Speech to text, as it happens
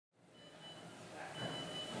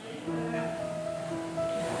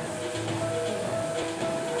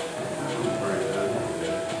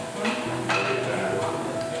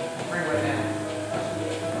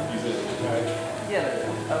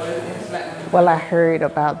Well, I heard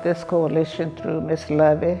about this coalition through Miss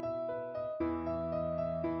Lovey.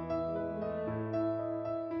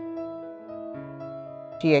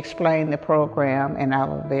 She explained the program, and I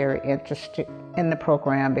was very interested in the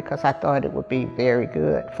program because I thought it would be very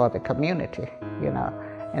good for the community, you know,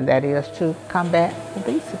 and that is to combat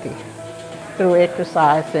obesity through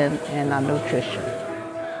exercise and nutrition.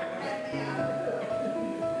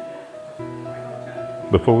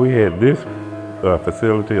 Before we had this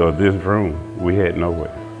facility or this room, we had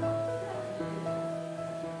nowhere.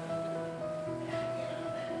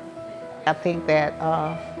 I think that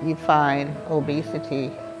you find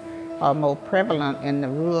obesity more prevalent in the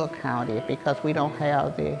rural county because we don't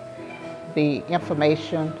have the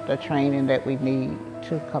information, the training that we need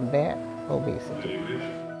to combat obesity.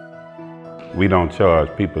 We don't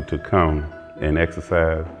charge people to come and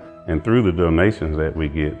exercise, and through the donations that we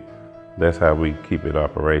get, that's how we keep it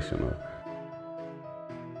operational.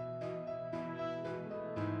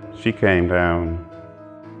 She came down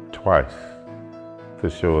twice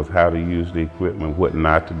to show us how to use the equipment, what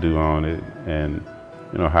not to do on it, and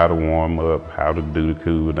you know, how to warm up, how to do the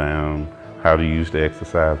cool down, how to use the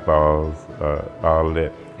exercise balls, all of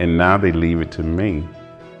that. And now they leave it to me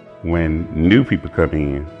when new people come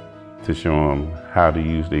in to show them how to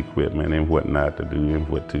use the equipment and what not to do and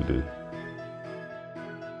what to do.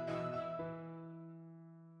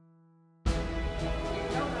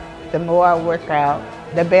 The more I work out,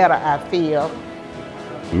 the better I feel.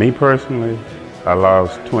 Me personally, I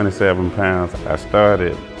lost 27 pounds. I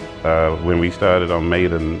started, when we started on May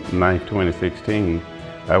the 9th, 2016,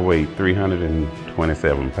 I weighed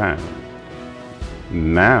 327 pounds.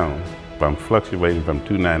 Now, I'm fluctuating from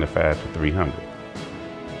 295 to 300.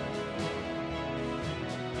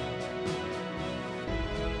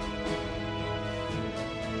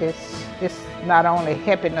 It's not only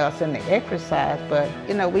helping us in the exercise, but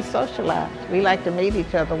you know, we socialize. We like to meet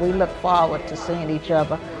each other. We look forward to seeing each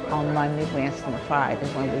other on Monday, Wednesday, and Friday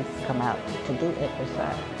when we come out to do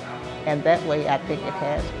exercise. And that way, I think it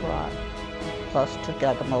has brought us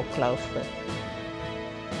together more closely.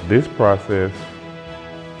 This process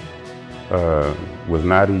was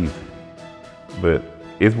not easy, but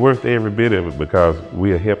it's worth every bit of it because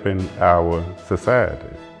we are helping our society.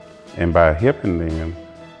 And by helping them,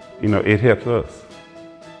 you know, it helps us.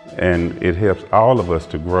 And it helps all of us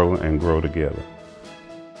to grow and grow together.